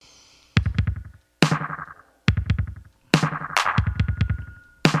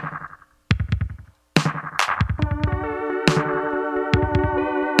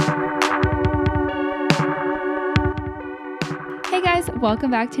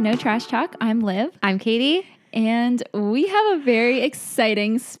Welcome back to No Trash Talk. I'm Liv. I'm Katie. And we have a very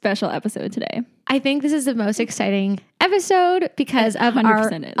exciting special episode today. I think this is the most exciting episode because of our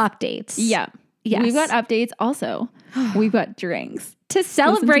updates. Yeah. Yes. We've got updates. Also, we've got drinks. To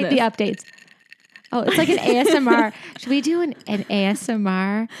celebrate the updates. Oh, it's like an ASMR. Should we do an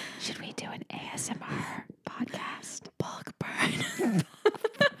ASMR? Should we do an ASMR podcast? Bulk burn.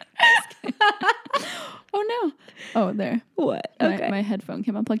 Oh no. Oh, there. What? Okay. My headphone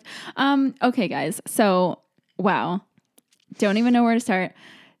came unplugged. Okay, guys. So, wow. Don't even know where to start.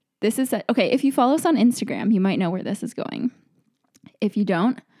 This is okay. If you follow us on Instagram, you might know where this is going. If you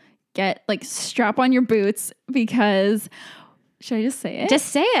don't, strap on your boots because should I just say it? Just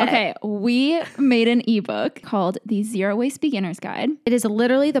say it. Okay. We made an ebook called the Zero Waste Beginner's Guide. It is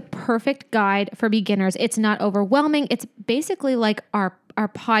literally the perfect guide for beginners. It's not overwhelming. It's basically like our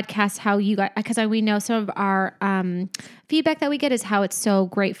podcast, how you guys, because we know some of our feedback that we get is how it's so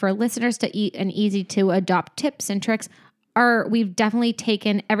great for listeners to eat and easy to adopt tips and tricks. We've definitely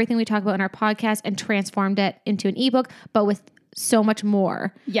taken everything we talk about in our podcast and transformed it into an ebook, but with so much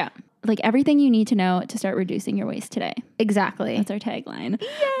more. Yeah. Like everything you need to know to start reducing your waste today. Exactly. That's our tagline. Yay.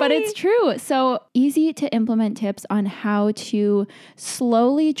 But it's true. So easy to implement tips on how to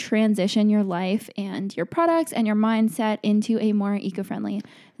slowly transition your life and your products and your mindset into a more eco-friendly,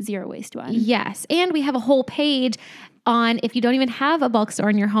 zero waste one. Yes. And we have a whole page on, if you don't even have a bulk store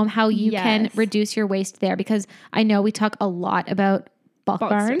in your home, how you can reduce your waste there. Because I know we talk a lot about bulk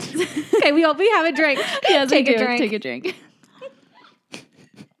burns. Okay, we have a drink. Yes, take a drink. Take a drink.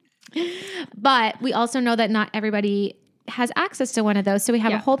 But we also know that not everybody has access to one of those. So we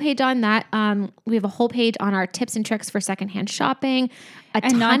have a whole page on that. We have a whole page on our tips and tricks for secondhand shopping.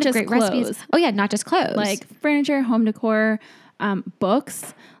 And not just great clothes. Recipes. Oh yeah, not just clothes. Like furniture, home decor,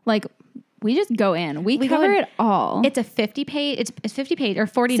 books. Like we just go in. We cover it all. It's a 50 page. It's 50 page or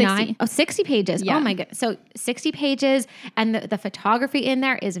 49. 60. Oh, 60 pages. Yeah. Oh my God. So 60 pages, and the photography in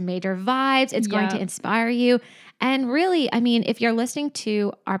there is major vibes. It's going to inspire you. And really, I mean, if you're listening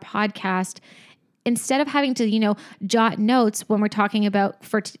to our podcast, instead of having to, jot notes when we're talking about,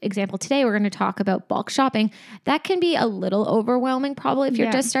 for example, today we're going to talk about bulk shopping, that can be a little overwhelming probably if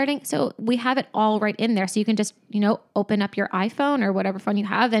you're just starting. So we have it all right in there. So you can just, open up your iPhone or whatever phone you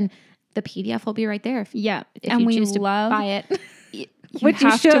have, and the PDF will be right there. If you choose to buy it. You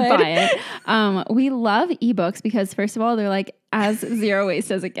have to buy it. We love ebooks because first of all, they're like as zero waste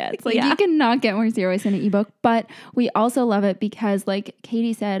as it gets. Like you cannot get more zero waste in an ebook, but we also love it because like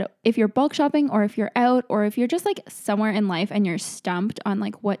Katie said, if you're bulk shopping or if you're out or if you're just like somewhere in life and you're stumped on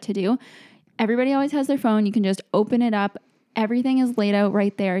like what to do, everybody always has their phone. You can just open it up. Everything is laid out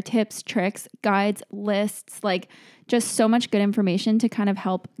right there. Tips, tricks, guides, lists, like just so much good information to kind of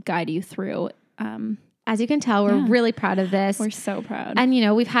help guide you through. As you can tell, we're really proud of this. We're so proud. And,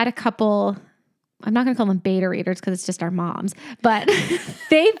 we've had a couple, I'm not going to call them beta readers because it's just our moms, but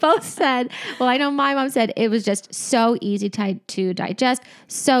they both said, well, I know my mom said it was just so easy to digest,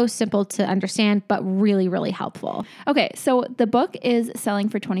 so simple to understand, but really, really helpful. Okay, so the book is selling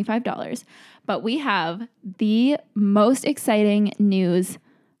for $25, but we have the most exciting news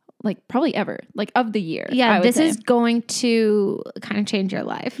like probably ever, like of the year. Yeah, this is going to kind of change your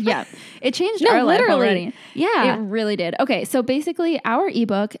life. Yeah, it changed our life already. Yeah, it really did. Okay, so basically our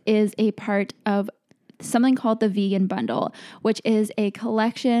ebook is a part of something called the Vegan Bundle, which is a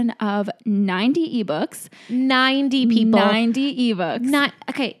collection of 90 ebooks. 90 people. 90 ebooks.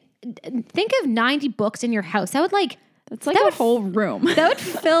 Okay, think of 90 books in your house. That would that's like a whole room. That would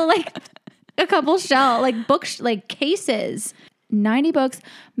fill like a couple shelves, like books, like cases. 90 books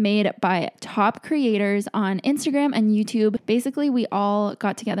made by top creators on Instagram and YouTube. Basically, we all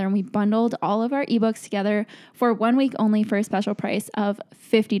got together and we bundled all of our ebooks together for 1 week only for a special price of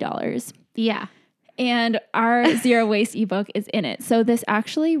 $50. Yeah. And our zero waste ebook is in it. So this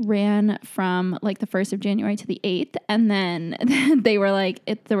actually ran from like the 1st of January to the 8th. And then they were like,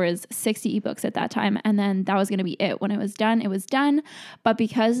 there was 60 ebooks at that time. And then that was going to be it. When it was done. But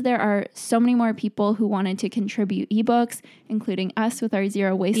because there are so many more people who wanted to contribute ebooks, including us with our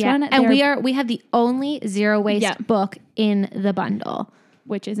zero waste one. And we have the only zero waste book in the bundle.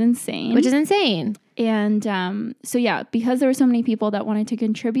 Which is insane. And because there were so many people that wanted to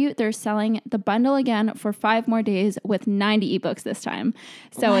contribute, they're selling the bundle again for 5 more days with 90 ebooks this time.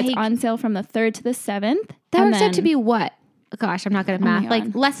 So it's on sale from the 3rd to the 7th. That works out to be what? Gosh, I'm not good at math.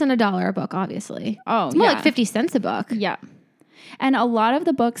 Like less than $1 a book, obviously. Oh, it's more like 50 cents a book. Yeah. And a lot of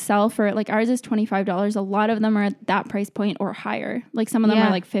the books sell for, like ours is $25. A lot of them are at that price point or higher. Like some of them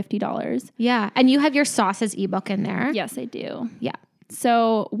are like $50. Yeah. And you have your sauces ebook in there. Yes, I do. Yeah.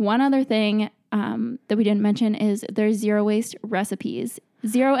 So one other thing, that we didn't mention is there's zero waste recipes,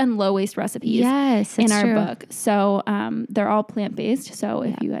 zero and low waste recipes in our book. So they're all plant-based. So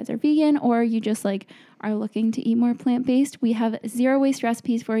if you guys are vegan or you just like are looking to eat more plant-based, we have zero waste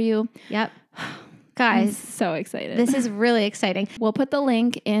recipes for you. Yep. Guys, I'm so excited. This is really exciting. We'll put the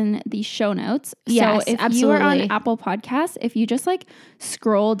link in the show notes. Yes, so if absolutely. you are on Apple Podcasts, if you just like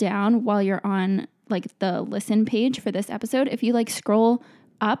scroll down while you're on like the listen page for this episode, if you like scroll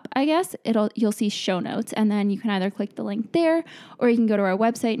up, I guess you'll see show notes, and then you can either click the link there, or you can go to our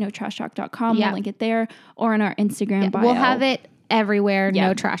website, notrashtalk.com. We'll link it there, or on our Instagram bio. We'll have it everywhere.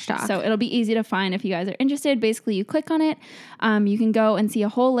 No Trash Talk. So it'll be easy to find if you guys are interested. Basically, you click on it. You can go and see a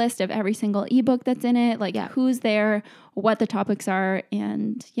whole list of every single ebook that's in it, like who's there, what the topics are,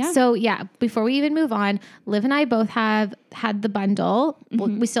 and So before we even move on, Liv and I both have had the bundle. Well,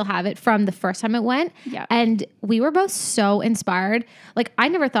 we still have it from the first time it went. Yeah. And we were both so inspired. Like, I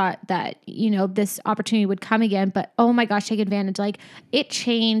never thought that, this opportunity would come again, but oh my gosh, take advantage. Like, it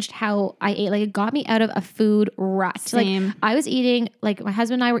changed how I ate. Like, it got me out of a food rut. Same. Like, I was eating, like, my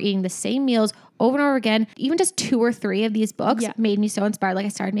husband and I were eating the same meals over and over again. Even just 2 or 3 of these books made me so inspired. Like, I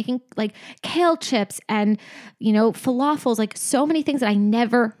started making like kale chips and, falafels, like so many things that I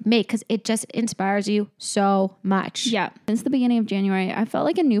never make because it just inspires you so much. Yeah. Since the beginning of January, I felt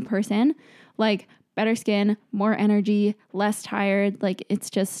like a new person, like better skin, more energy, less tired. Like, it's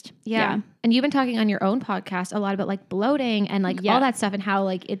just, And you've been talking on your own podcast a lot about like bloating and like all that stuff and how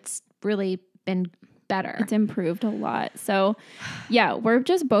like it's really been better. It's improved a lot. So we're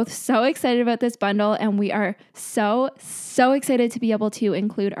just both so excited about this bundle, and we are so excited to be able to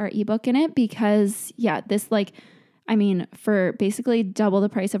include our ebook in it because this for basically double the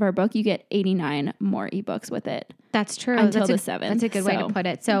price of our book, you get 89 more ebooks with it. That's true. Until the 7th. That's a good way to put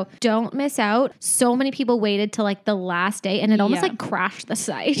it. So don't miss out. So many people waited till like the last day, and it almost like crashed the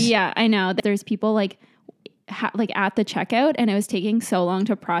site. Yeah, I know. There's people like at the checkout, and it was taking so long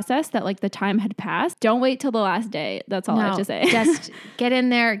to process that like the time had passed. Don't wait till the last day. That's all I have to say. Just get in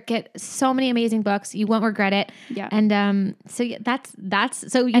there, get so many amazing books. You won't regret it. Yeah. And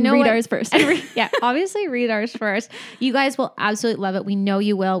that's so read ours first. Obviously read ours first. You guys will absolutely love it. We know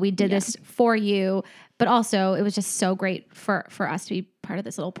you will. We did this for you, but also it was just so great for us to be part of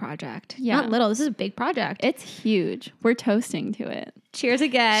this little project. Yeah. Not little. This is a big project. It's huge. We're toasting to it. Cheers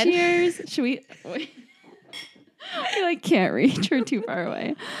again. Cheers. Should we? I like can't reach. We're too far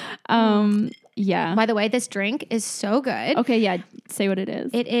away. By the way, this drink is so good. Okay, say what it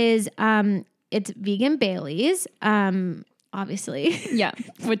is. It is it's vegan Baileys. Obviously. Yeah,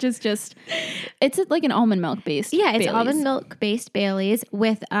 which is just it's like an almond milk based. Yeah, it's Baileys. almond milk based Baileys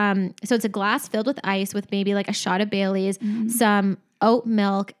with so it's a glass filled with ice with maybe like a shot of Baileys, some oat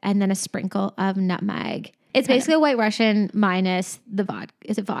milk, and then a sprinkle of nutmeg. It's basically a White Russian minus the vodka.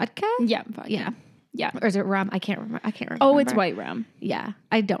 Is it vodka? Yeah, vodka. Yeah. Or is it rum? I can't remember. Oh, it's white rum. Yeah.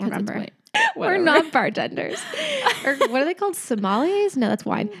 I don't remember. We're not bartenders. Or what are they called? Sommeliers? No, that's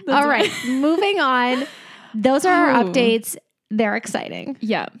wine. All right. Moving on. Those are our updates. They're exciting.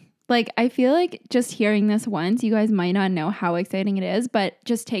 Yeah. Like, I feel like just hearing this once, you guys might not know how exciting it is, but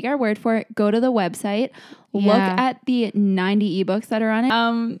just take our word for it. Go to the website. Look at the 90 ebooks that are on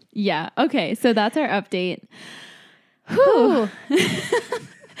it. Okay. So that's our update. Whew.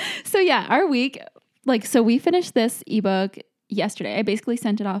 So our week, so we finished this ebook yesterday. I basically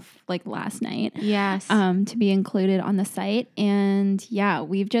sent it off like last night. Yes. To be included on the site. And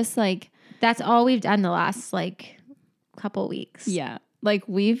we've just that's all we've done the last couple weeks. Yeah. Like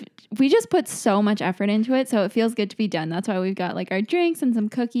we just put so much effort into it. So it feels good to be done. That's why we've got like our drinks and some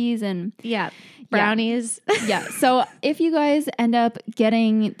cookies and brownies. Yeah. So if you guys end up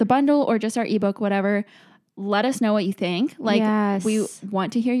getting the bundle or just our ebook, whatever, let us know what you think. We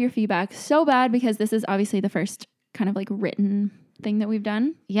want to hear your feedback so bad because this is obviously the first kind of like written thing that we've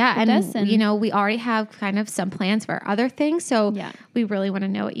done. Yeah. And we already have kind of some plans for other things. So we really want to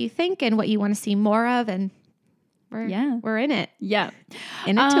know what you think and what you want to see more of. And we're in it. Yeah.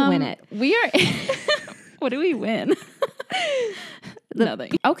 In it to win it. We are. What do we win?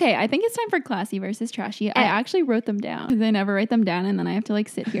 Nothing. Okay, I think it's time for classy versus trashy. I actually wrote them down because I never write them down, and then I have to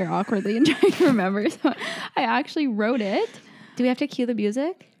sit here awkwardly and try to remember. So I actually wrote it. Do we have to cue the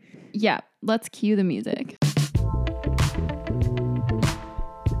music? Yeah, let's cue the music.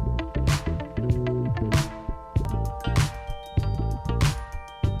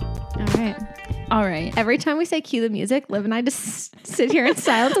 All right. Every time we say cue the music, Liv and I just sit here in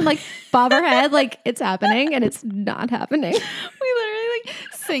silence and bob our head like it's happening, and it's not happening. We literally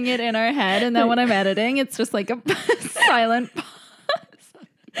sing it in our head, and then when I'm editing, it's just like a silent pause.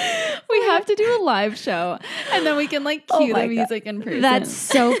 We have to do a live show, and then we can cue the music in person. That's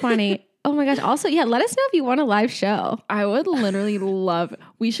so funny. Oh my gosh. Also, yeah, let us know if you want a live show. I would literally love,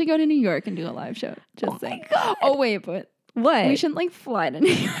 we should go to New York and do a live show. Just saying. Oh, wait, but what? We shouldn't like fly to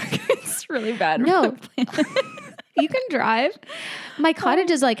New York. It's really bad. No. You can drive. My cottage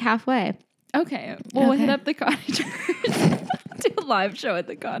is like halfway. Okay. We'll hit up the cottage first. Do a live show at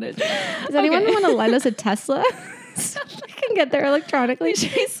the cottage. Does anyone want to lend us a Tesla? So I can get there electronically. We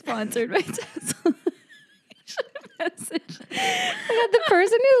should be sponsored by Tesla. Message. The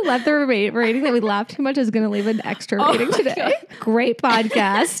person who left the rating that we laughed too much is going to leave an extra rating today. God. Great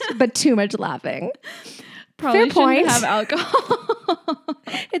podcast, but too much laughing. Probably fair point. Have alcohol.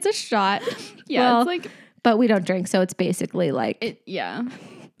 It's a shot. Yeah, well, it's like, but we don't drink, so it's basically like it. Yeah.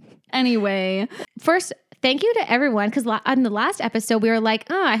 Anyway, first, thank you to everyone, because on the last episode we were like,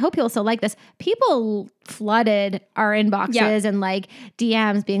 oh, I hope you'll still like this. People flooded our inboxes and like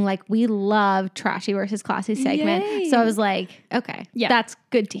DMs being like, we love trashy versus classy segment. Yay. So I was like, okay, that's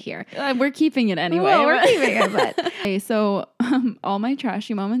good to hear. We're keeping it anyway. Well, we're keeping it. But okay, so all my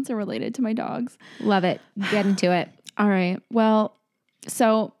trashy moments are related to my dogs. Love it. Get into it. All right. Well,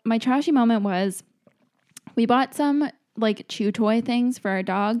 so my trashy moment was we bought some like chew toy things for our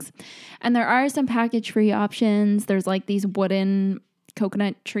dogs, and there are some package free options. There's like these wooden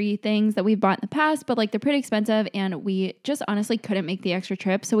coconut tree things that we've bought in the past, but like they're pretty expensive, and we just honestly couldn't make the extra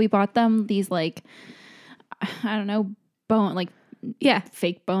trip, so we bought them these like, I don't know, bone, like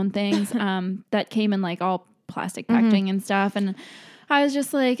fake bone things that came in like all plastic packaging and stuff. And I was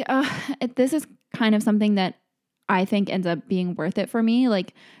just like, this is kind of something that I think ends up being worth it for me.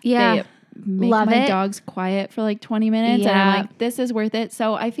 Like they make my dogs quiet for like 20 minutes and I'm like, this is worth it.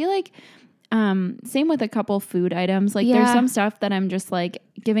 So I feel like same with a couple food items. Like there's some stuff that I'm just like,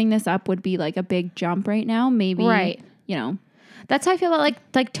 giving this up would be like a big jump right now. Maybe, you know. That's how I feel about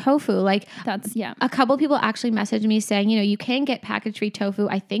like tofu. Like that's, a couple people actually messaged me saying, you know, you can get package free tofu,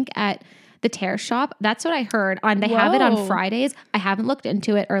 I think at the Tear Shop. That's what I heard on. They have it on Fridays. I haven't looked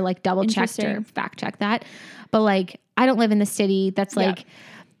into it or like double checked or fact checked that. But like, I don't live in the city. That's like,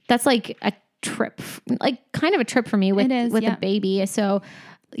 that's like a trip, like kind of a trip for me with a baby. So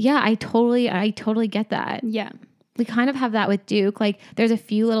I totally get that. Yeah. We kind of have that with Duke. Like there's a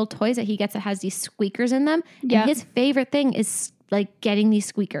few little toys that he gets that has these squeakers in them. And his favorite thing is like getting these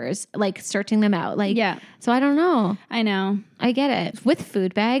squeakers, like searching them out. Like, so I don't know. I know. I get it. With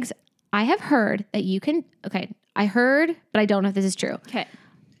food bags, I have heard that you can, I heard, but I don't know if this is true. Okay.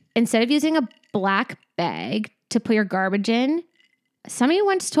 Instead of using a black bag to put your garbage in, somebody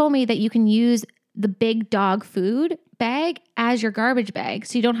once told me that you can use the big dog food bag as your garbage bag.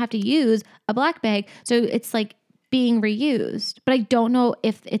 So you don't have to use a black bag. So it's like being reused. But I don't know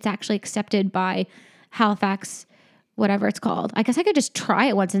if it's actually accepted by Halifax, whatever it's called. I guess I could just try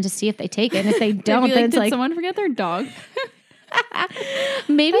it once and just see if they take it. And if they don't, then it's did like someone forget their dog?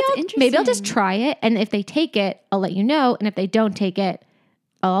 maybe I'll just try it. And if they take it, I'll let you know. And if they don't take it,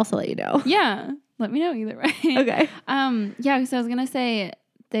 I'll also let you know. Yeah. Let me know either way. Okay. So I was gonna say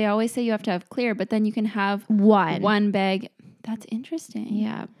they always say you have to have clear, but then you can have one bag. That's interesting.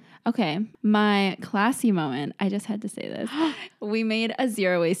 Yeah. Okay. My classy moment. I just had to say this. We made a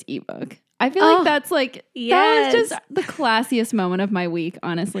zero waste ebook. I feel like that's like that was just the classiest moment of my week.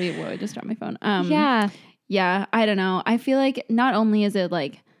 Honestly, whoa! I just dropped my phone. Yeah. I don't know. I feel like not only is it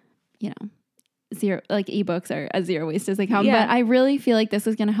like, you know, zero, like ebooks are as zero waste as they come, but I really feel like this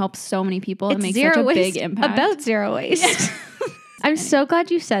is going to help so many people and make such a big impact. About zero waste. I'm so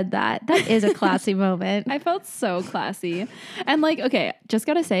glad you said that. That is a classy moment. I felt so classy. And like, okay, just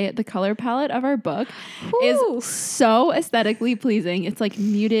got to say, the color palette of our book is so aesthetically pleasing. It's like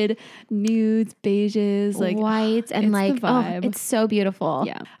muted nudes, beiges, like whites, and like, it's so beautiful.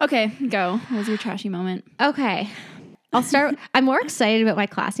 Yeah. Okay, go. What was your trashy moment? Okay. I'll start. I'm more excited about my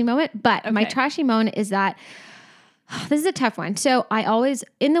classy moment, but my trashy moment is that this is a tough one. So I always,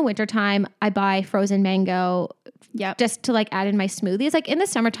 in the wintertime, I buy frozen mango just to like add in my smoothies. Like in the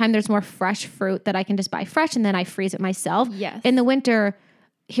summertime, there's more fresh fruit that I can just buy fresh and then I freeze it myself. Yes. In the winter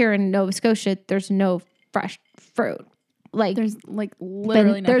here in Nova Scotia, there's no fresh fruit. Like there's like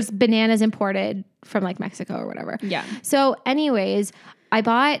literally there's bananas imported from like Mexico or whatever. Yeah. So anyways,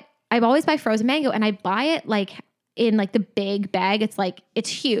 I always buy frozen mango and I buy it like in like the big bag. It's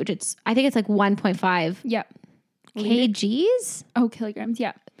huge. I think it's like 1.5 kgs. Oh, kilograms.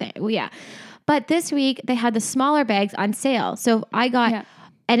 Yeah. Well, yeah. But this week they had the smaller bags on sale. So I got,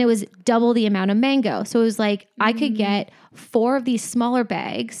 and it was double the amount of mango. So it was like, I could get 4 of these smaller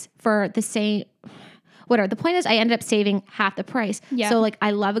bags for the same, whatever. The point is I ended up saving half the price. Yeah. So like,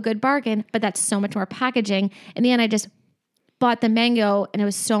 I love a good bargain, but that's so much more packaging. In the end, I just bought the mango and it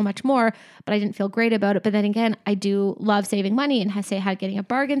was so much more, but I didn't feel great about it. But then again, I do love saving money and how getting a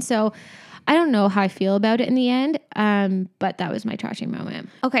bargain. So I don't know how I feel about it in the end, but that was my trashing moment.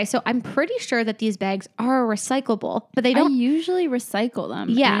 Okay, so I'm pretty sure that these bags are recyclable, but they don't. I usually recycle them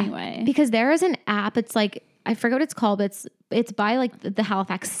anyway. Because there is an app. It's like, I forget what it's called, but it's by like the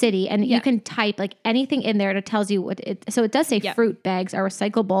Halifax city, and you can type like anything in there that tells you what it. So it does say fruit bags are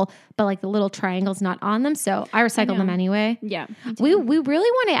recyclable, but like the little triangle's not on them. So I recycle them anyway. Yeah, we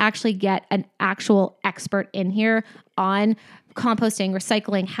really want to actually get an actual expert in here on composting,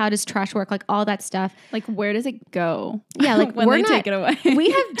 recycling, how does trash work, like all that stuff. Like, where does it go? Yeah, like when they take it away. We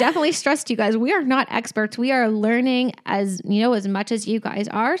have definitely stressed you guys. We are not experts. We are learning as much as you guys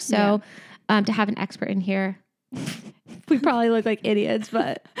are. So to have an expert in here, we probably look like idiots,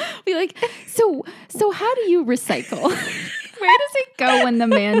 but be like, so how do you recycle? Where does it go when the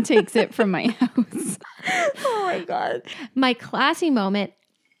man takes it from my house? Oh my God. My classy moment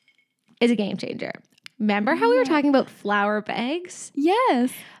is a game changer. Remember how we were talking about flour bags?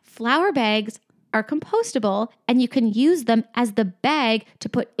 Yes. Flour bags are compostable and you can use them as the bag to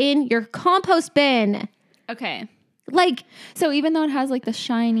put in your compost bin. Okay. Like, so even though it has like the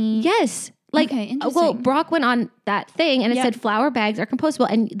shiny. Yes. Like, okay, interesting. Well, Brock went on that thing and it said flour bags are compostable,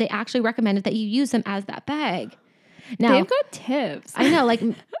 and they actually recommended that you use them as that bag. Now, they've got tips. I know, like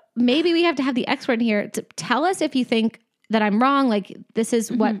maybe we have to have the expert in here to tell us if you think that I'm wrong. Like, this is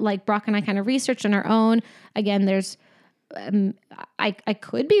what like Brock and I kind of researched on our own. Again, there's, I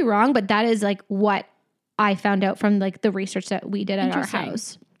could be wrong, but that is like what I found out from like the research that we did at our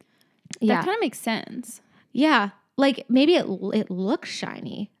house. That kind of makes sense. Yeah. Like maybe it looks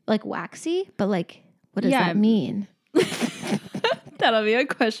shiny, like waxy, but like, what does that mean? That'll be a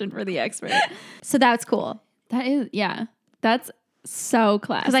question for the expert. So that's cool. That is, that's so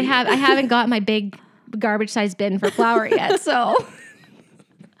classy. Because I haven't got my big garbage size bin for flour yet. So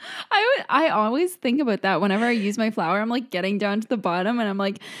I always think about that whenever I use my flour. I'm like getting down to the bottom and I'm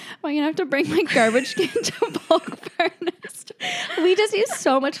like, am I gonna have to bring my garbage can to bulk furnace? We just use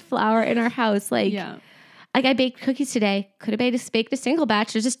so much flour in our house. Like, like I baked cookies today. Could have baked a single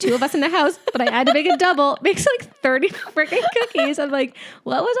batch. There's just 2 of us in the house, but I had to make a double. It makes like 30 freaking cookies. I'm like,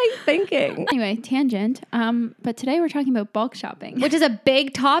 what was I thinking? Anyway, tangent. But today we're talking about bulk shopping, which is a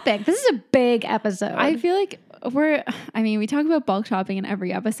big topic. This is a big episode. I feel like we talk about bulk shopping in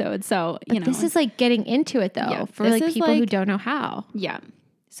every episode. So, this is like getting into it though, for like people who don't know how. Yeah.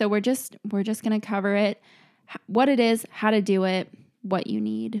 So we're just going to cover it, what it is, how to do it, what you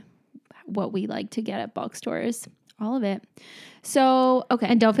need, what we like to get at bulk stores, all of it. So, okay.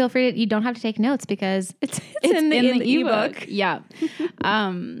 And don't feel free you don't have to take notes because it's in the ebook. Yeah.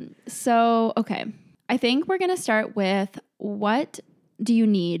 So, okay. I think we're going to start with, what do you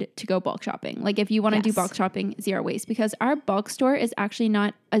need to go bulk shopping? Like if you want to do bulk shopping, zero waste, because our bulk store is actually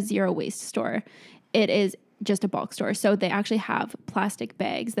not a zero waste store. It is just a bulk store. So they actually have plastic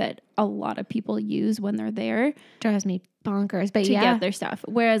bags that a lot of people use when they're there. Drives me bonkers, but to get their stuff.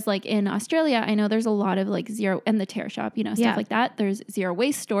 Whereas like in Australia, I know there's a lot of like zero, and the Tear Shop, stuff like that. There's zero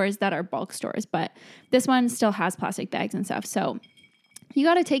waste stores that are bulk stores, but this one still has plastic bags and stuff. So you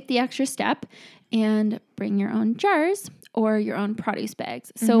got to take the extra step and bring your own jars or your own produce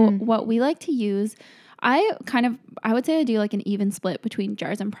bags. So what we like to use, I would say I do like an even split between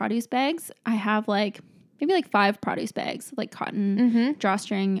jars and produce bags. I have maybe 5 produce bags, like cotton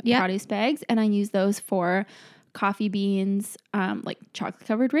drawstring produce bags. And I use those for coffee beans, like chocolate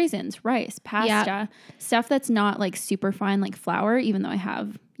covered raisins, rice, pasta, stuff that's not like super fine, like flour, even though I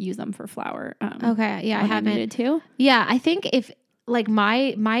have used them for flour. Okay. Yeah. I haven't. Needed to. Yeah. I think if like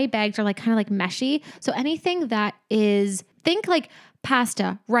my bags are like kind of like meshy. So anything that is, think like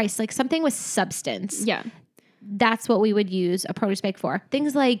pasta, rice, like something with substance. Yeah. That's what we would use a produce bag for.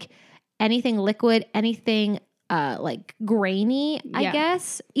 Things like anything liquid, anything like grainy, I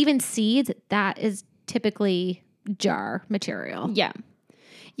guess. Even seeds, that is typically jar material. Yeah.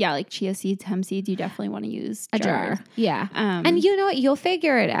 Yeah, like chia seeds, hemp seeds, you definitely want to use a jar. Yeah. And you know what? You'll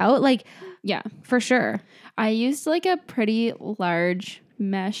figure it out. Like, yeah, for sure. I used like a pretty large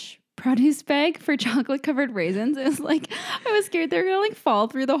mesh produce bag for chocolate covered raisins. It was like, I was scared they were going to like fall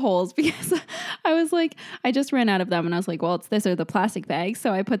through the holes because I was like, I just ran out of them and I was like, well, it's this or the plastic bags.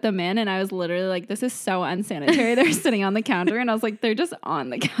 So I put them in and I was literally like, this is so unsanitary. They're sitting on the counter and I was like, they're just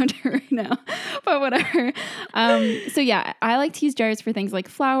on the counter right now, but whatever. So yeah, I like to use jars for things like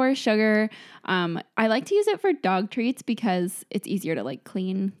flour, sugar. I like to use it for dog treats because it's easier to like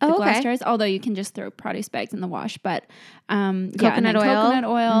clean the glass jars, although you can just throw produce bags in the wash, but coconut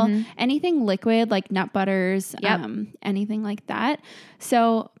oil, anything liquid like nut butters, anything like that.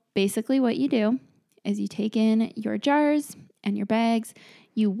 So basically what you do is you take in your jars and your bags.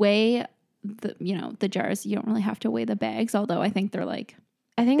 You weigh the jars. You don't really have to weigh the bags, although I think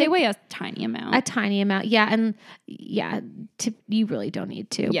they weigh a tiny amount. A tiny amount. Yeah. And you really don't need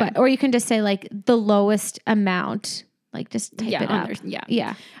to. Yeah. Or you can just say like the lowest amount, like just type it up.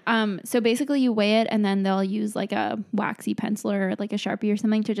 Yeah. So basically you weigh it and then they'll use like a waxy pencil or like a Sharpie or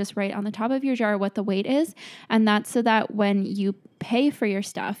something to just write on the top of your jar what the weight is. And that's so that when you pay for your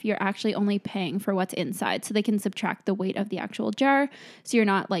stuff, you're actually only paying for what's inside. So they can subtract the weight of the actual jar. So you're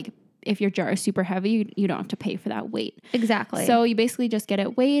not like, if your jar is super heavy, you don't have to pay for that weight. Exactly. So you basically just get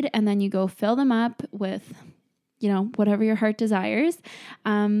it weighed and then you go fill them up with, whatever your heart desires.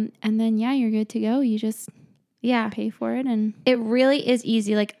 And then, you're good to go. You just pay for it. And it really is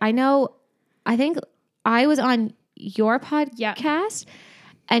easy. Like I think I was on your podcast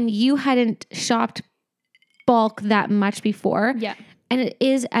and you hadn't shopped bulk that much before. Yeah. And it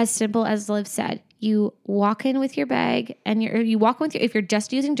is as simple as Liv said. You walk in with your bag and you walk with if you're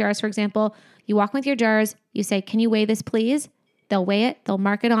just using jars, for example, you walk in with your jars, you say, "Can you weigh this, please?" They'll weigh it, they'll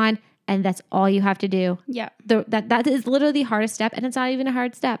mark it on, and that's all you have to do. Yeah. That is literally the hardest step, and it's not even a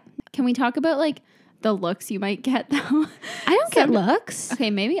hard step. Can we talk about like the looks you might get though? I don't get looks.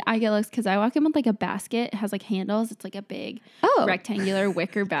 Okay, maybe I get looks because I walk in with like a basket. It has like handles. It's like a big rectangular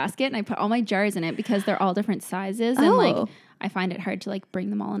wicker basket, and I put all my jars in it because they're all different sizes, and like I find it hard to like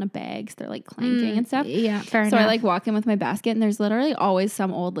bring them all in a bag. So they're like clanking and stuff. Yeah, fair enough. So I like walk in with my basket and there's literally always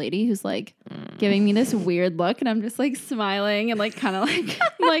some old lady who's like giving me this weird look and I'm just like smiling and like kind of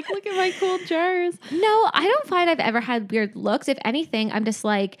like look at my cool jars. No, I don't find I've ever had weird looks. If anything, I'm just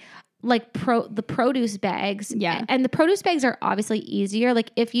like the produce bags. Yeah. And the produce bags are obviously easier.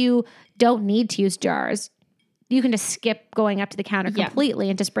 Like if you don't need to use jars, you can just skip going up to the counter completely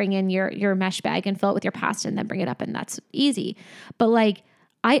and just bring in your mesh bag and fill it with your pasta and then bring it up and that's easy. But like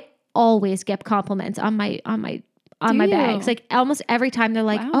I always get compliments on my bags. Like almost every time they're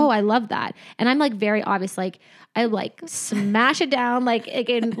like, "Oh, I love that." And I'm like very obvious, like I like smash it down like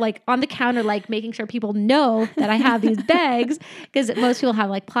again like on the counter, like making sure people know that I have these bags because most people have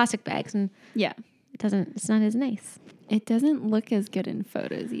like plastic bags and it's not as nice. It doesn't look as good in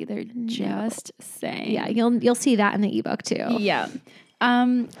photos either. Just saying. Yeah, you'll see that in the ebook too. Yeah.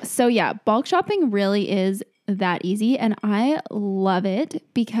 So bulk shopping really is that easy, and I love it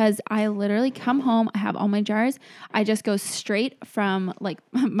because I literally come home. I have all my jars. I just go straight from like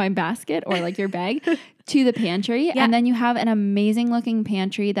my basket or like your bag to the pantry, and then you have an amazing looking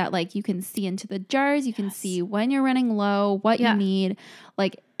pantry that like you can see into the jars. You can see when you're running low, what you need.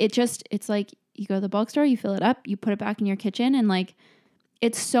 Like it's like. You go to the bulk store, you fill it up, you put it back in your kitchen, and like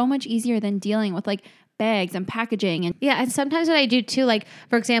it's so much easier than dealing with like bags and packaging. And sometimes what I do too, like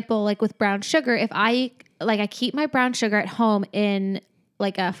for example, like with brown sugar, if I keep my brown sugar at home in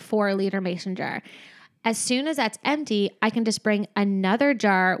like a 4-liter mason jar. As soon as that's empty, I can just bring another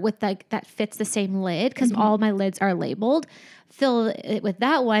jar with like that fits the same lid because all my lids are labeled, fill it with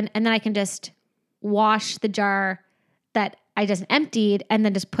that one, and then I can just wash the jar that I just emptied and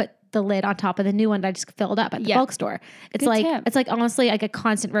then just put the lid on top of the new one that I just filled up at the bulk store. It's it's like honestly like a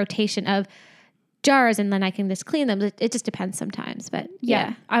constant rotation of jars and then I can just clean them. It just depends sometimes, but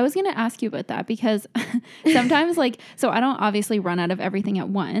yeah. I was going to ask you about that because sometimes so I don't obviously run out of everything at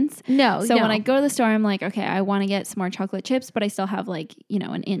once. No. So when I go to the store, I'm like, okay, I want to get some more chocolate chips, but I still have like,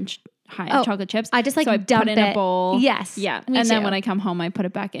 an inch high of chocolate chips. I just like so I dump put in a bowl. Yes. Yeah. And then when I come home, I put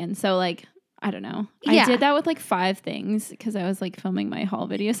it back in. So like, I don't know. I did that with like 5 things because I was like filming my haul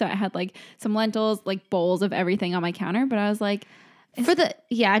video. So I had like some lentils, like bowls of everything on my counter. But I was like,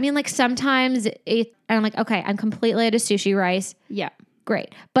 I mean, like sometimes I'm like, okay, I'm completely out of sushi rice. Yeah.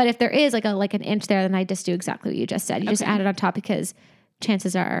 Great. But if there is like an inch there, then I just do exactly what you just said. You just add it on top because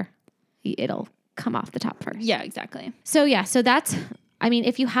chances are it'll come off the top first. Yeah, exactly. So that's, I mean,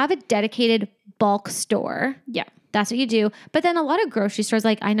 if you have a dedicated bulk store. Yeah. That's what you do. But then a lot of grocery stores,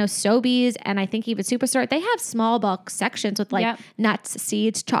 like I know Sobeys and I think even Superstore, they have small bulk sections with like nuts,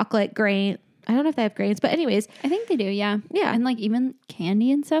 seeds, chocolate, grain. I don't know if they have grains, but anyways. I think they do, yeah. Yeah. And like even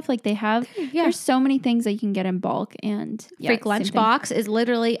candy and stuff, like they have, there's so many things that you can get in bulk. And Freak Lunchbox is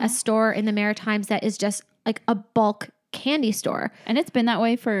literally a store in the Maritimes that is just like a bulk candy store. And it's been that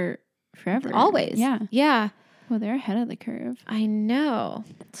way for forever. Always. Yeah. Yeah. Well, they're ahead of the curve. I know.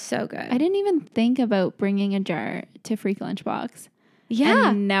 So good. I didn't even think about bringing a jar to Freak Lunchbox. Yeah.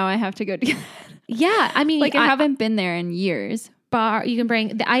 And now I have to go do that. Yeah. I mean, like I haven't been there in years. You can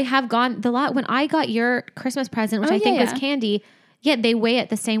bring, I have gone the lot when I got your Christmas present, which I think was candy. Yeah. They weigh it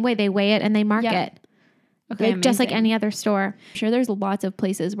the same way. They weigh it and they mark it. Okay. Like, just like any other store. I'm sure there's lots of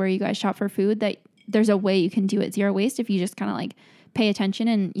places where you guys shop for food that there's a way you can do it zero waste if you just kind of like pay attention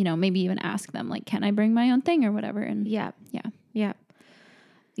and, you know, maybe even ask them like, can I bring my own thing or whatever? And Yeah.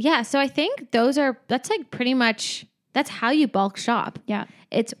 So I think that's like pretty much, that's how you bulk shop. Yeah.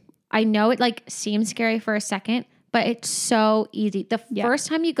 I know it like seems scary for a second, but it's so easy. The first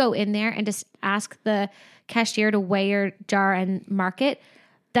time you go in there and just ask the cashier to weigh your jar and mark it,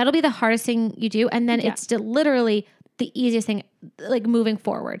 that'll be the hardest thing you do. And then it's literally the easiest thing, like moving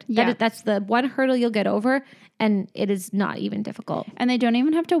forward. Yeah. That's the one hurdle you'll get over, and it is not even difficult. And they don't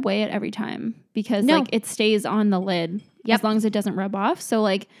even have to weigh it every time because like it stays on the lid as long as it doesn't rub off. So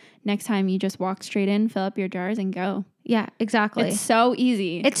like next time you just walk straight in, fill up your jars and go. Yeah, exactly. It's so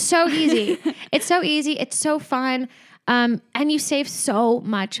easy. It's so easy. It's so easy. It's so fun. And you save so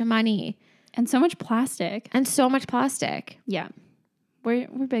much money. And so much plastic. Yeah. We're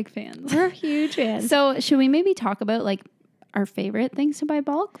big fans. We're huge fans. So should we maybe talk about like our favorite things to buy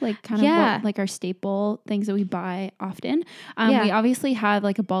bulk? Like kind of what, like our staple things that we buy often. We obviously have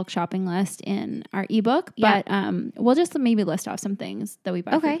like a bulk shopping list in our ebook, but we'll just maybe list off some things that we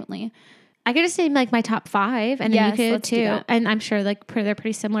buy frequently. I could just say like my top 5 and then you could too. And I'm sure like they're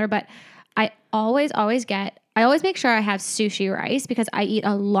pretty similar, but I always make sure I have sushi rice because I eat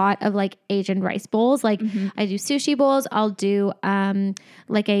a lot of like Asian rice bowls. Like I do sushi bowls. I'll do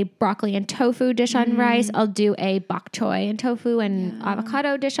like a broccoli and tofu dish on rice. I'll do a bok choy and tofu and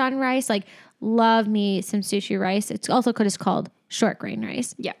avocado dish on rice. Like love me some sushi rice. It's also just called short grain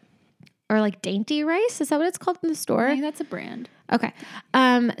rice. Yeah. Or like dainty rice. Is that what it's called in the store? I think that's a brand. Okay.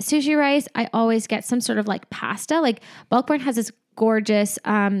 Sushi rice. I always get some sort of like pasta. Like Bulk Barn has this gorgeous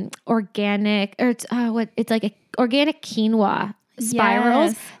organic, or it's like a organic quinoa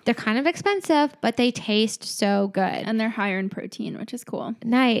spirals. Yes. They're kind of expensive, but they taste so good. And they're higher in protein, which is cool.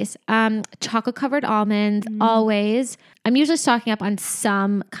 Nice. Chocolate covered almonds, always. I'm usually stocking up on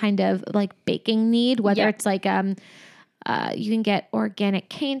some kind of like baking need, whether it's like you can get organic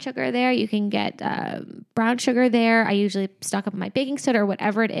cane sugar there. You can get brown sugar there. I usually stock up on my baking soda or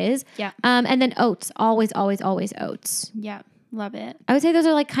whatever it is. Yeah. And then oats. Always oats. Yeah. Love it. I would say those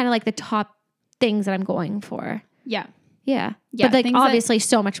are like kind of like the top things that I'm going for. Yeah. Yeah. Yeah. But like obviously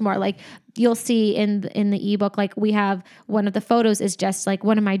so much more. Like you'll see in the ebook, like we have one of the photos is just like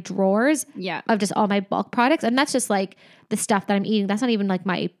one of my drawers of just all my bulk products. And that's just like the stuff that I'm eating. That's not even like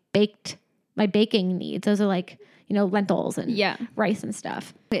my baking needs. Those are like, you know, lentils and rice and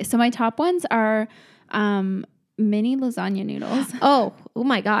stuff. Okay, so my top ones are mini lasagna noodles. Oh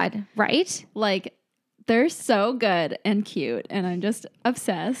my God. Right? Like they're so good and cute and I'm just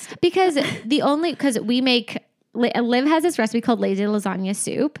obsessed. Because we make, Liv has this recipe called lazy lasagna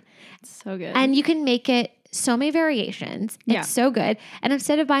soup. It's so good. And you can make it so many variations. It's so good. And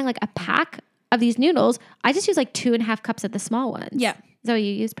instead of buying like a pack of these noodles, I just use like 2.5 cups of the small ones. Yeah. Is that what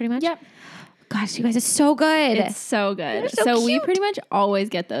you use pretty much? Yep. Gosh, you guys are so good. It's so good. So we pretty much always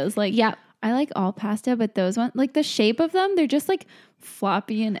get those. Like, I like all pasta, but those ones, like the shape of them, they're just like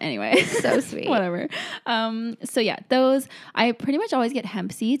floppy and anyway. So sweet. Whatever. So yeah, those, I pretty much always get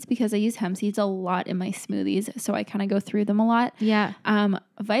hemp seeds because I use hemp seeds a lot in my smoothies. So I kind of go through them a lot. Yeah.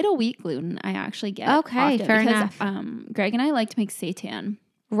 Vital wheat gluten, I actually get. Okay, fair enough. Greg and I like to make seitan.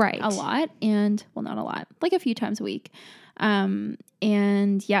 Right. A lot. And well, not a lot, like a few times a week.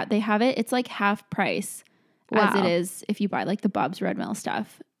 And yeah, they have it. It's like half price as it is if you buy like the Bob's Red Mill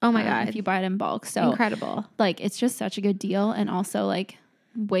stuff. Oh my God. If you buy it in bulk. So incredible. Like it's just such a good deal and also like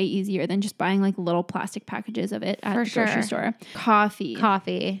way easier than just buying like little plastic packages of it at the grocery store. Coffee.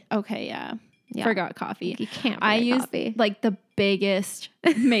 Okay, yeah. Forgot coffee. You can't I use coffee. Like the biggest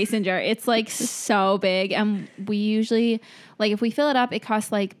mason jar. It's like so big. And we usually, like if we fill it up, it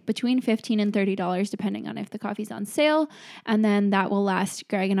costs like between $15 and $30 depending on if the coffee's on sale. And then that will last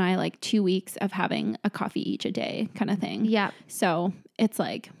Greg and I like 2 weeks of having a coffee each a day kind of thing. Yeah. So it's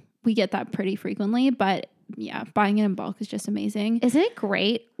like we get that pretty frequently, but yeah, buying it in bulk is just amazing. Isn't it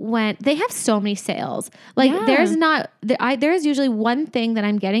great when they have so many sales? Like there's usually one thing that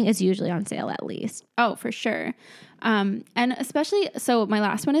I'm getting is usually on sale at least. Oh, for sure. And especially, so my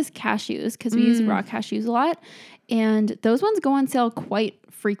last one is cashews because we use raw cashews a lot and those ones go on sale quite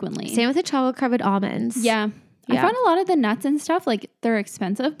frequently. Same with the chocolate covered almonds. Yeah. I found a lot of the nuts and stuff, like they're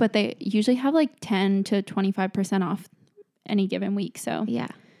expensive, but they usually have like 10 to 25% off any given week. So yeah,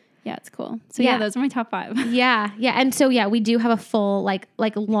 it's cool. So yeah, those are my top 5. Yeah. And so we do have a full like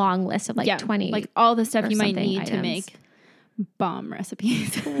long list of like 20. Like all the stuff you might need to make bomb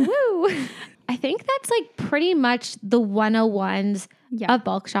recipes. Woo! I think that's like pretty much the 101s of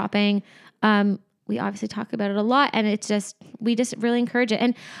bulk shopping. We obviously talk about it a lot and we just really encourage it.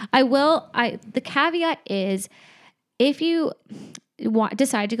 And the caveat is if you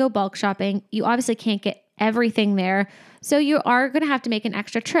decide to go bulk shopping, you obviously can't get everything there. So you are going to have to make an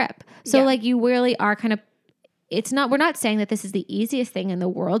extra trip. So like you really are kind of, we're not saying that this is the easiest thing in the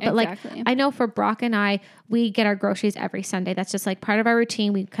world, but like I know for Brock and I, we get our groceries every Sunday. That's just like part of our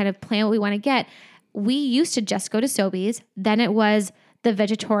routine. We kind of plan what we want to get. We used to just go to Sobeys. Then it was the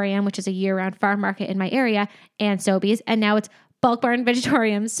Vegetarium, which is a year-round farm market in my area, and Sobeys. And now it's Bulk Barn,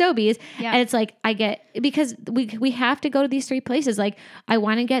 Vegetarium, Sobeys. Yeah. And it's like, because we have to go to these 3 places. Like I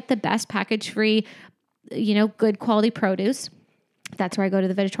want to get the best package-free, good quality produce. That's where I go to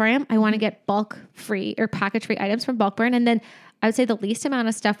the Vegetarium. I want to get bulk free or package free items from Bulk Barn. And then I would say the least amount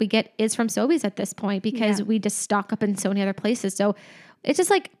of stuff we get is from Sobeys at this point because we just stock up in so many other places. So it's just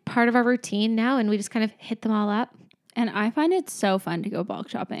like part of our routine now. And we just kind of hit them all up. And I find it so fun to go bulk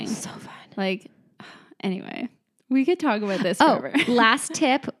shopping. So fun. Like, anyway, we could talk about this forever. Last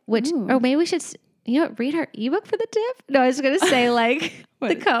tip, maybe we should, read our ebook for the tip. No, I was going to say like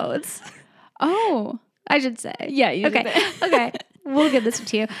the codes. Oh, I should say. Yeah. Okay. We'll give this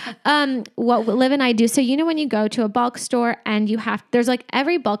to you. What Liv and I do. So, when you go to a bulk store and there's like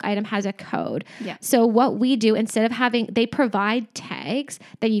every bulk item has a code. Yeah. So what we do instead of they provide tags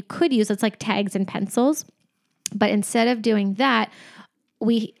that you could use. It's like tags and pencils. But instead of doing that,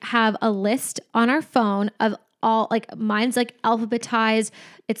 we have a list on our phone of all, like mine's like alphabetized.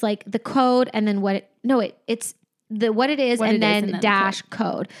 It's like the code and then what it is and then dash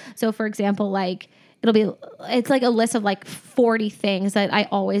code. So for example, like it's like a list of like 40 things that I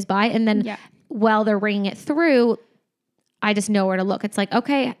always buy. And then while they're ringing it through, I just know where to look. It's like,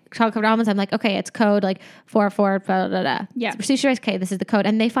 okay, chocolate covered almonds. I'm like, okay, it's code like 44, blah, blah, blah. Yeah. Sushi rice, okay, this is the code.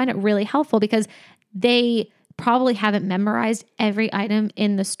 And they find it really helpful because they probably haven't memorized every item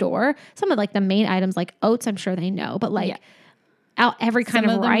in the store. Some of like the main items like oats, I'm sure they know, but like every kind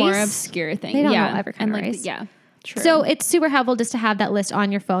of rice. The more obscure thing. They don't know every kind of rice. Yeah. True. So it's super helpful just to have that list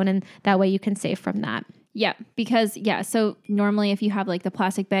on your phone and that way you can save from that. Yeah, because so normally if you have like the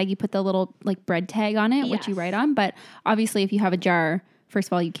plastic bag, you put the little like bread tag on it, which you write on. But obviously if you have a jar, first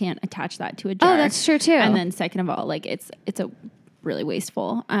of all, you can't attach that to a jar. Oh, that's true too. And then second of all, like it's a really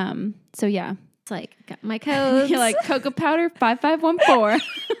wasteful. So yeah. It's like, got my codes. You're like cocoa powder 5514.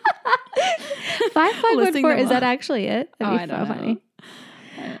 5514, is that actually it? That'd be I don't know. Funny.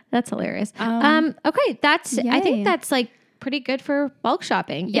 That's hilarious. Okay, I think that's like pretty good for bulk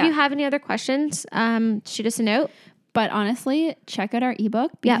shopping. Yeah. If you have any other questions, shoot us a note. But honestly, check out our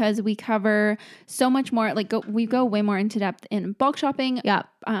ebook because we cover so much more. Like we go way more into depth in bulk shopping,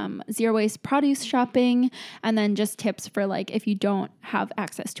 zero waste produce shopping, and then just tips for like if you don't have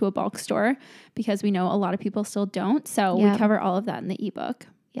access to a bulk store, because we know a lot of people still don't. So we cover all of that in the ebook.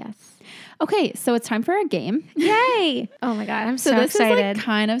 Yes. Okay, so it's time for our game. Yay! Oh my God, I'm so this excited. Is like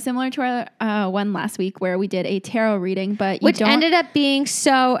kind of similar to our one last week where we did a tarot reading, but which ended up being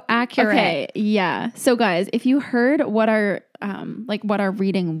so accurate. Okay, yeah. So guys, if you heard what our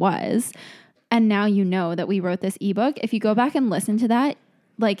reading was, and now you know that we wrote this ebook, if you go back and listen to that,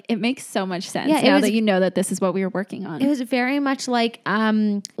 like it makes so much sense now that you know that this is what we were working on. It was very much like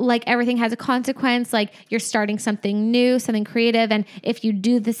everything has a consequence. Like you're starting something new, something creative, and if you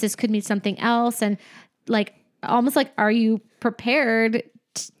do this could mean something else. And like almost like, are you prepared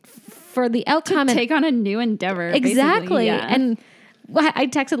for the outcome? To take on a new endeavor. Exactly. And I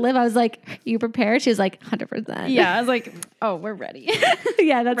texted Liv. I was like, "You prepared?" She was like, 100%. Yeah. I was like, "Oh, we're ready."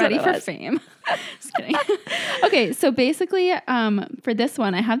 Yeah, that's ready for fame. Just kidding. Okay, so basically, for this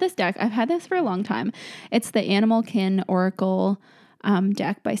one, I have this deck. I've had this for a long time. It's the Animal Kin Oracle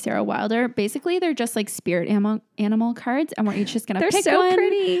deck by Sarah Wilder. Basically, they're just like spirit animal cards, and we're each just gonna pick one. They're so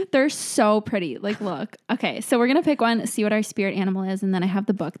pretty. They're so pretty. Like, look. Okay, so we're gonna pick one, see what our spirit animal is, and then I have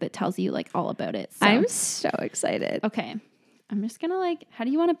the book that tells you like all about it. So, I'm so excited. Okay. I'm just gonna like. How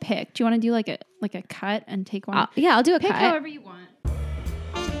do you want to pick? Do you want to do like a cut and take one? I'll do a pick cut. However you want.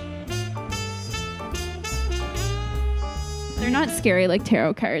 They're not scary like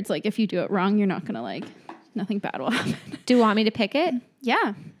tarot cards. Like if you do it wrong, you're not gonna like. Nothing bad will happen. Do you want me to pick it?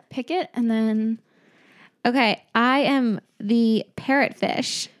 Yeah, pick it and then. Okay, I am the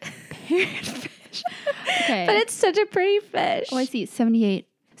parrotfish. Parrotfish. Okay, but it's such a pretty fish. Oh, I see. 78.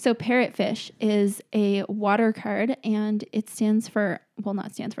 So parrotfish is a water card, and it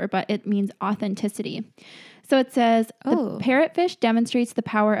but it means authenticity. So it says, the parrotfish demonstrates the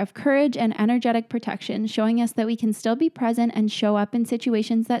power of courage and energetic protection, showing us that we can still be present and show up in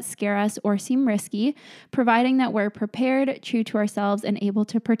situations that scare us or seem risky, providing that we're prepared, true to ourselves, and able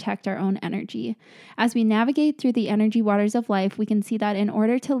to protect our own energy. As we navigate through the energy waters of life, we can see that in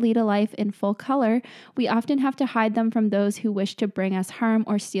order to lead a life in full color, we often have to hide them from those who wish to bring us harm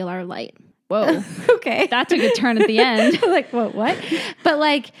or steal our light. Whoa. Okay. That took a turn at the end. Like, what? But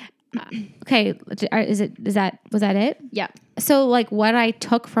like, Okay. Was that it? Yeah. So like what I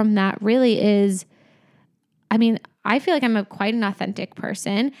took from that really is, I mean, I feel like I'm quite an authentic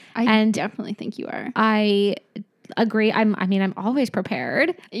person. I definitely think you are. I agree. I'm always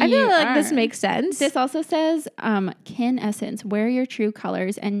prepared. I feel like this makes sense. This also says, Kin Essence, wear your true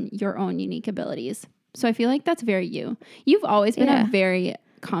colors and your own unique abilities. So I feel like that's very you. You've always been a very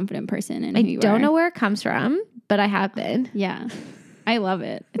confident person in who you are. I don't know where it comes from, but I have been. Yeah. I love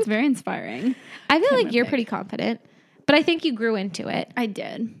it. It's very inspiring. I feel like you're pretty confident, but I think you grew into it. I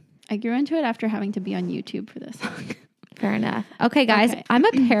did. I grew into it after having to be on YouTube for this song. Fair enough. Okay, guys, I'm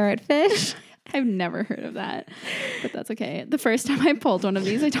a parrotfish. I've never heard of that, but that's okay. The first time I pulled one of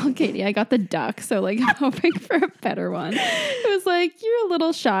these, I told Katie I got the duck. So like I'm hoping for a better one. It was like, you're a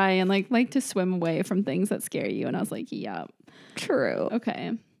little shy and like to swim away from things that scare you. And I was like, yeah, true.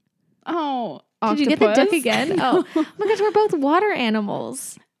 Okay. Oh, octopus? Did you get the duck again? Oh my gosh, we're both water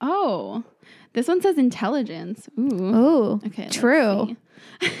animals. Oh, this one says intelligence. Ooh. Oh, okay. True.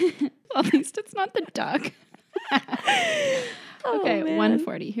 At least it's not the duck. Okay,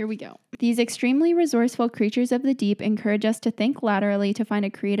 140. Here we go. These extremely resourceful creatures of the deep encourage us to think laterally to find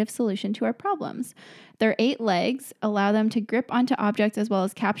a creative solution to our problems. Their 8 legs allow them to grip onto objects as well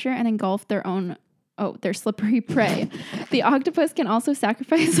as capture and engulf their slippery prey. The octopus can also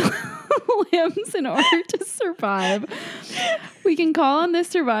sacrifice limbs in order to survive. We can call on this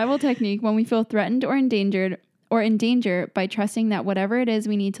survival technique when we feel threatened or in danger by trusting that whatever it is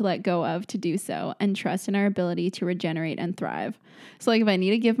we need to let go of to do so, and trust in our ability to regenerate and thrive. So like if I need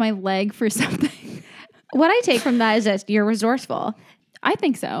to give my leg for something. What I take from that is that you're resourceful. I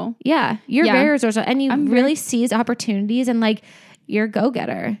think so. Yeah. You're very resourceful and you really seize opportunities and like you're a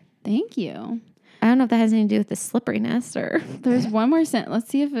go-getter. Thank you. I don't know if that has anything to do with the slipperiness or... There's one more sentence. Let's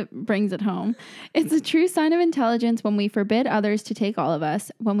see if it brings it home. It's a true sign of intelligence when we forbid others to take all of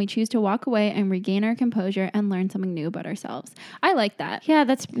us, when we choose to walk away and regain our composure and learn something new about ourselves. I like that. Yeah,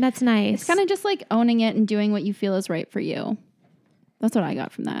 that's nice. It's kind of just like owning it and doing what you feel is right for you. That's what I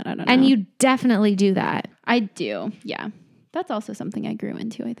got from that. I don't know. And you definitely do that. I do. Yeah. That's also something I grew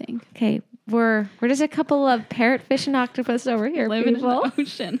into, I think. Okay. We're just a couple of parrotfish and octopus over here, living in the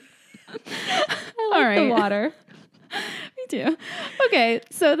ocean. I like the water. Me too. Okay,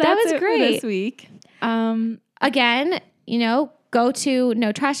 so that was great for this week. Again, go to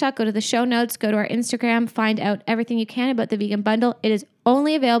No Trash Talk, go to the show notes, go to our Instagram, find out everything you can about the vegan bundle. It is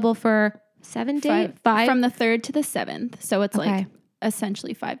only available for 7 days. Five from the 3rd to the 7th. So it's like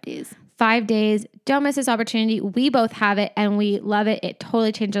essentially 5 days. 5 days. Don't miss this opportunity. We both have it and we love it. It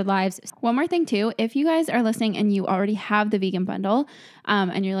totally changed our lives. One more thing too, if you guys are listening and you already have the vegan bundle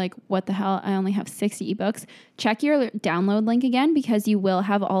and you're like, what the hell? I only have 60 ebooks. Check your download link again because you will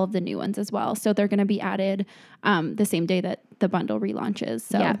have all of the new ones as well. So they're going to be added the same day that the bundle relaunches.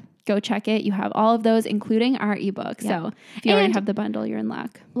 So go check it. You have all of those, including our ebook. Yeah. So if you already have the bundle, you're in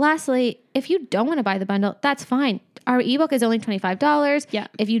luck. Lastly, if you don't want to buy the bundle, that's fine. Our ebook is only $25. Yeah.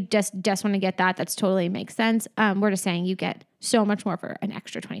 If you just want to get that, that's totally makes sense. We're just saying you get so much more for an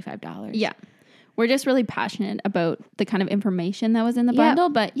extra $25. Yeah. We're just really passionate about the kind of information that was in the bundle.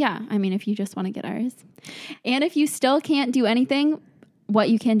 But yeah, I mean, if you just want to get ours. And if you still can't do anything, what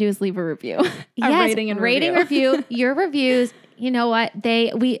you can do is leave a review. Rating review. Your reviews, you know what?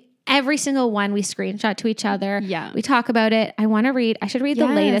 Every single one we screenshot to each other. Yeah. We talk about it. I should read the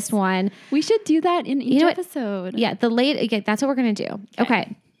latest one. We should do that in each episode. Yeah. That's what we're going to do.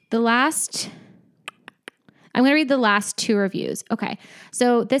 Okay. I'm going to read the last 2 reviews. Okay.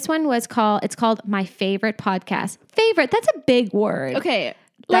 So this one it's called My Favorite Podcast. Favorite. That's a big word. Okay.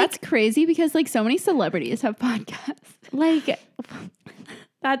 That's crazy because like so many celebrities have podcasts.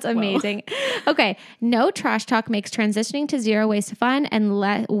 That's amazing. Okay. No Trash Talk makes transitioning to zero waste fun and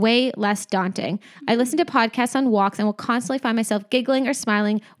way less daunting. I listen to podcasts on walks and will constantly find myself giggling or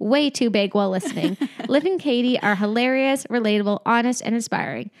smiling way too big while listening. Liv and Katie are hilarious, relatable, honest, and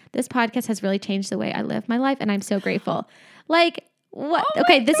inspiring. This podcast has really changed the way I live my life, and I'm so grateful. What? Oh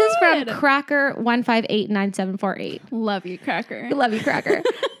okay, this is from Cracker1589748. Love you, Cracker. Love you, Cracker.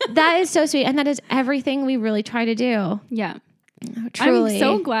 That is so sweet, and that is everything we really try to do. Yeah. Oh, truly. I'm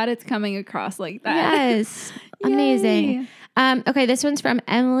so glad it's coming across like that. Yes. Amazing. Okay, this one's from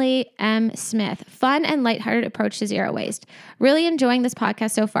Emily M. Smith. Fun and lighthearted approach to zero waste. Really enjoying this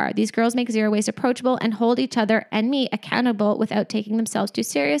podcast so far. These girls make zero waste approachable and hold each other and me accountable without taking themselves too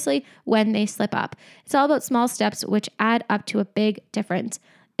seriously when they slip up. It's all about small steps which add up to a big difference,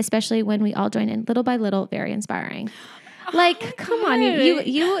 especially when we all join in little by little. Very inspiring. Come on,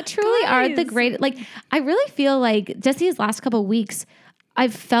 you truly are the great. I really feel like just these last couple of weeks,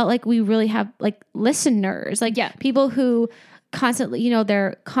 I've felt like we really have listeners, people who constantly,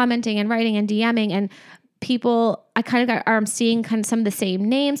 they're commenting and writing and DMing, and people, I'm seeing kind of some of the same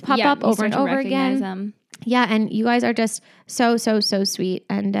names pop up over and over again. Them. Yeah. And you guys are just so, so, so sweet.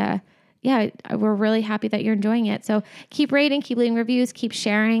 And, we're really happy that you're enjoying it. So keep rating, keep leaving reviews, keep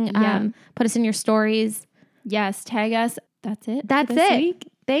sharing, put us in your stories. Yes. Tag us. That's it. That's it. Week.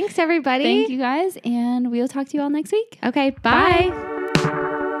 Thanks everybody. Thank you guys. And we'll talk to you all next week. Okay. Bye.